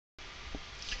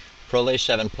Prolase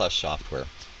 7 Plus software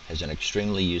has an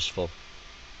extremely useful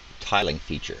tiling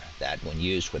feature that, when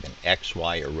used with an X,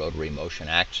 Y, or rotary motion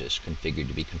axis configured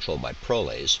to be controlled by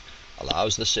Prolase,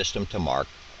 allows the system to mark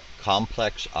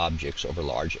complex objects over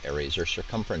large areas or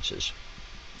circumferences.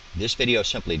 This video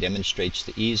simply demonstrates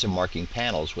the ease of marking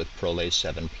panels with Prolase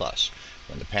 7 Plus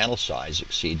when the panel size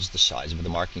exceeds the size of the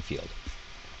marking field.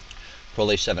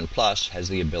 Prolase 7 Plus has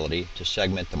the ability to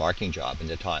segment the marking job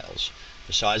into tiles.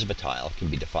 The size of a tile can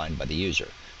be defined by the user,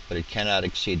 but it cannot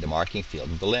exceed the marking field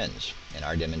of the lens. In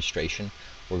our demonstration,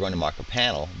 we're going to mark a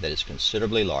panel that is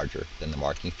considerably larger than the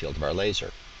marking field of our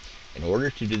laser. In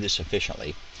order to do this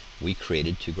efficiently, we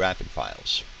created two graphic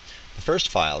files. The first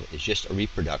file is just a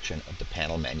reproduction of the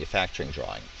panel manufacturing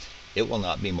drawing. It will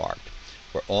not be marked.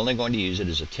 We're only going to use it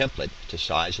as a template to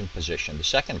size and position the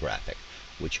second graphic,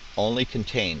 which only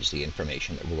contains the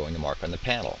information that we're going to mark on the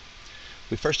panel.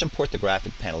 We first import the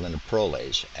graphic panel into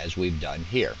Prolase, as we've done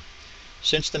here.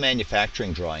 Since the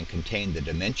manufacturing drawing contained the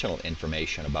dimensional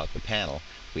information about the panel,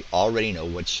 we already know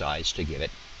what size to give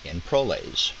it in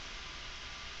Prolase.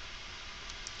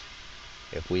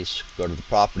 If we go to the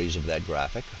properties of that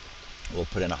graphic, we'll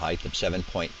put in a height of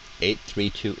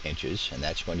 7.832 inches, and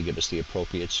that's going to give us the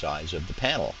appropriate size of the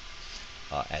panel,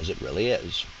 as it really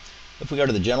is. If we go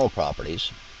to the general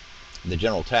properties, the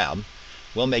general tab,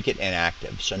 we'll make it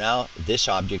inactive. So now this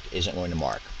object isn't going to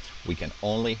mark. We'll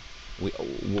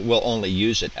only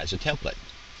use it as a template.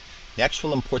 Next,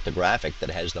 we'll import the graphic that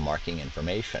has the marking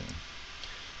information.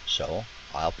 So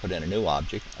I'll put in a new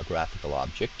object, a graphical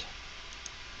object.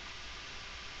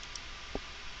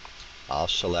 I'll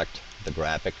select the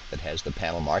graphic that has the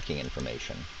panel marking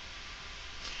information.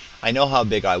 I know how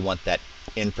big I want that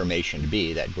information to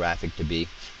be, that graphic to be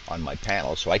on my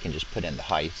panel, so I can just put in the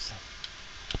height.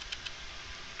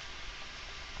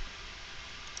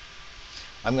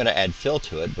 I'm going to add fill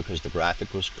to it because the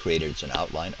graphic was created as an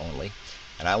outline only,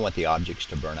 and I want the objects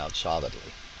to burn out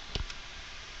solidly.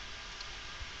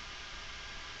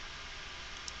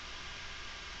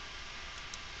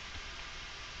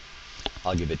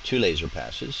 I'll give it 2 laser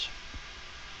passes.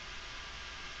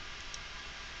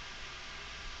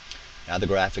 Now the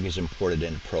graphic is imported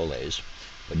into Prolase,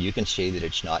 but you can see that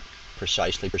it's not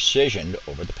precisely precisioned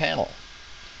over the panel.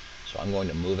 So I'm going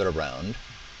to move it around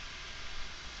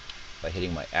by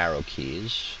hitting my arrow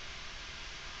keys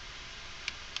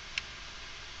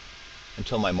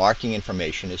until my marking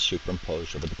information is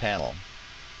superimposed over the panel.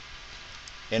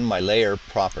 In my layer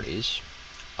properties,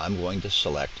 I'm going to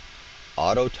select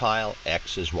Auto Tile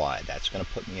X is Y. That's going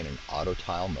to put me in an auto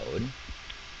tile mode.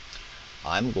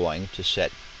 I'm going to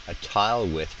set a tile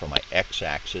width for my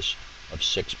x-axis of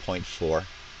 6.4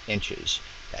 inches.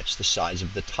 That's the size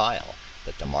of the tile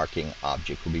that the marking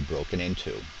object will be broken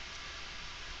into.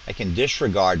 I can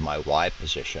disregard my Y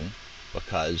position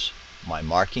because my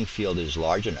marking field is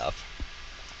large enough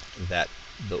that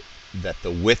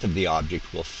the width of the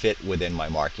object will fit within my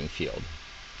marking field.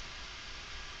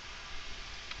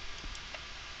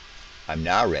 I'm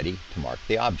now ready to mark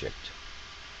the object.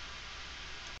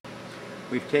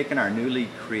 We've taken our newly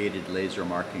created laser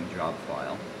marking job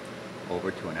file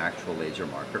over to an actual laser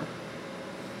marker.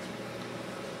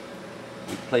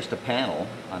 We've placed a panel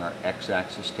on our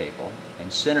x-axis table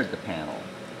and centered the panel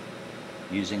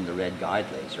using the red guide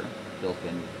laser built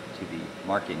into the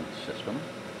marking system.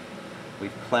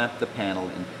 We've clamped the panel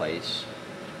in place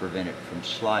to prevent it from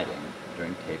sliding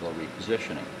during table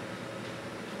repositioning.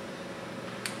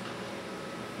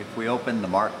 If we open the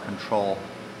Mark Control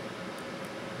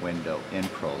window in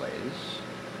Prolase,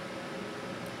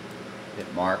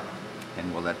 hit Mark,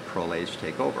 and we'll let Prolase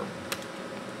take over.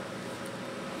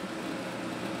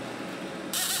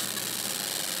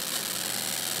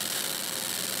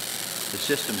 The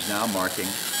system's now marking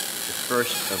the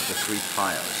first of the 3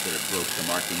 tiles that it broke the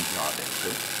marking job into.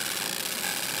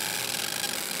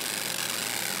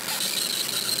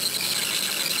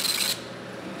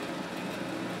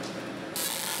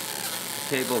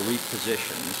 The table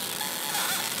repositions,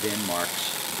 then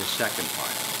marks the second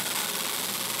tile.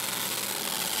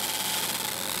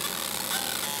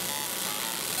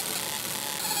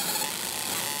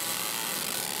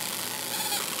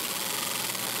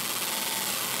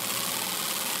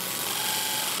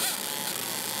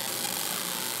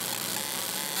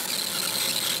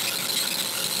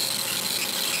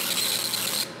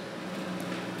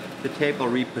 The table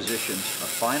repositions a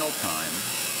final time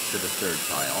to the 3rd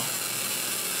tile.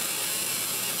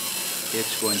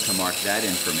 It's going to mark that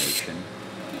information,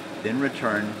 then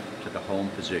return to the home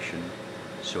position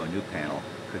so a new panel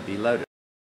could be loaded.